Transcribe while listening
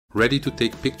Ready to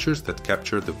take pictures that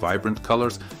capture the vibrant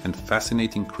colors and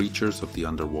fascinating creatures of the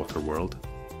underwater world?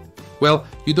 Well,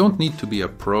 you don't need to be a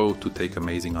pro to take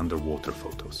amazing underwater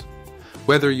photos.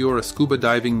 Whether you're a scuba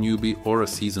diving newbie or a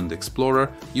seasoned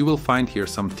explorer, you will find here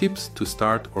some tips to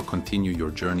start or continue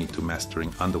your journey to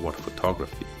mastering underwater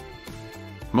photography.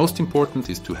 Most important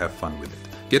is to have fun with it.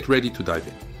 Get ready to dive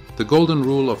in. The golden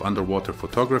rule of underwater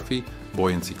photography: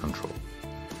 buoyancy control.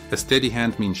 A steady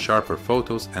hand means sharper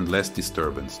photos and less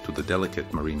disturbance to the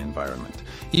delicate marine environment.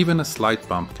 Even a slight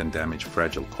bump can damage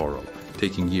fragile coral,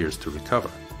 taking years to recover.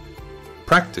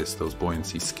 Practice those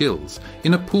buoyancy skills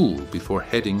in a pool before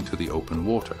heading to the open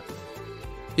water.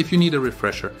 If you need a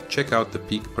refresher, check out the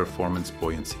Peak Performance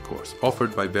Buoyancy course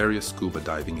offered by various scuba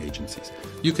diving agencies.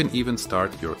 You can even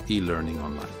start your e-learning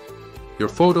online. Your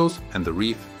photos and the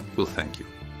reef will thank you.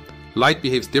 Light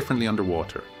behaves differently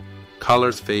underwater.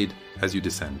 Colors fade as you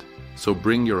descend, so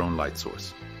bring your own light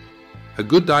source. A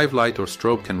good dive light or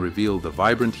strobe can reveal the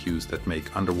vibrant hues that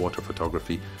make underwater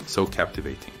photography so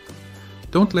captivating.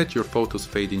 Don't let your photos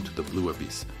fade into the blue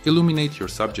abyss. Illuminate your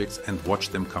subjects and watch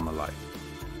them come alive.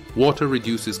 Water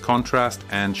reduces contrast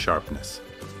and sharpness.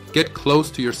 Get close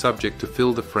to your subject to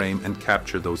fill the frame and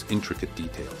capture those intricate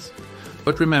details.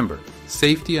 But remember,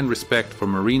 safety and respect for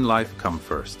marine life come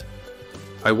first.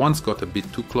 I once got a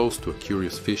bit too close to a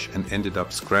curious fish and ended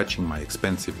up scratching my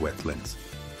expensive wet lens.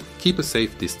 Keep a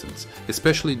safe distance,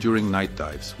 especially during night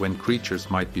dives when creatures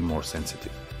might be more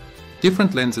sensitive.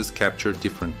 Different lenses capture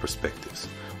different perspectives.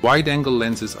 Wide-angle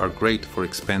lenses are great for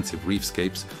expansive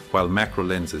reefscapes, while macro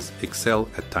lenses excel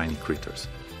at tiny critters.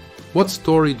 What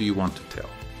story do you want to tell?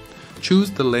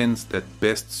 Choose the lens that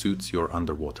best suits your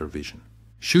underwater vision.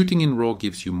 Shooting in RAW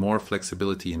gives you more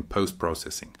flexibility in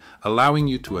post-processing, allowing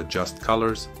you to adjust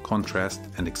colors, contrast,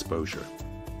 and exposure.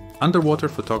 Underwater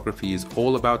photography is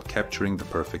all about capturing the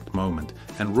perfect moment,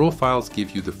 and RAW files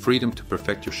give you the freedom to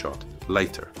perfect your shot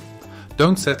later.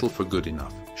 Don't settle for good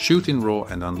enough. Shoot in RAW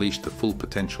and unleash the full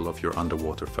potential of your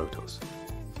underwater photos.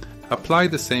 Apply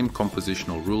the same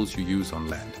compositional rules you use on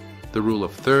land, the rule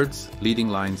of thirds, leading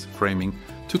lines, framing,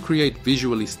 to create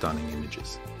visually stunning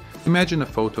images. Imagine a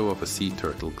photo of a sea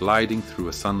turtle gliding through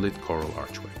a sunlit coral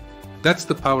archway. That's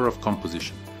the power of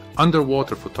composition.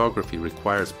 Underwater photography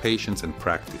requires patience and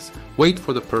practice. Wait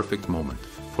for the perfect moment,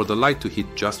 for the light to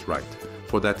hit just right,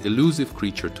 for that elusive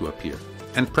creature to appear,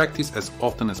 and practice as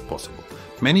often as possible.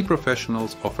 Many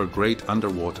professionals offer great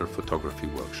underwater photography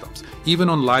workshops, even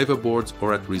on liveaboards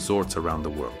or at resorts around the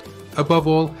world. Above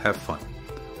all, have fun.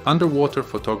 Underwater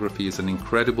photography is an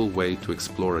incredible way to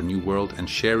explore a new world and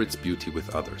share its beauty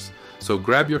with others. So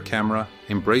grab your camera,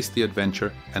 embrace the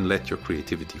adventure, and let your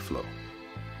creativity flow.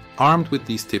 Armed with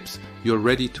these tips, you're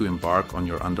ready to embark on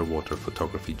your underwater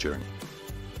photography journey.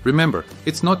 Remember,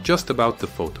 it's not just about the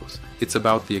photos, it's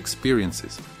about the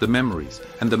experiences, the memories,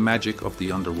 and the magic of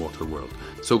the underwater world.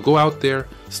 So go out there,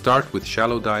 start with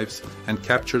shallow dives, and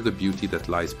capture the beauty that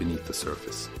lies beneath the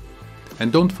surface.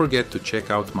 And don't forget to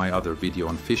check out my other video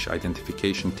on fish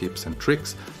identification tips and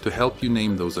tricks to help you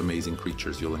name those amazing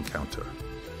creatures you'll encounter.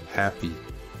 Happy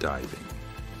diving!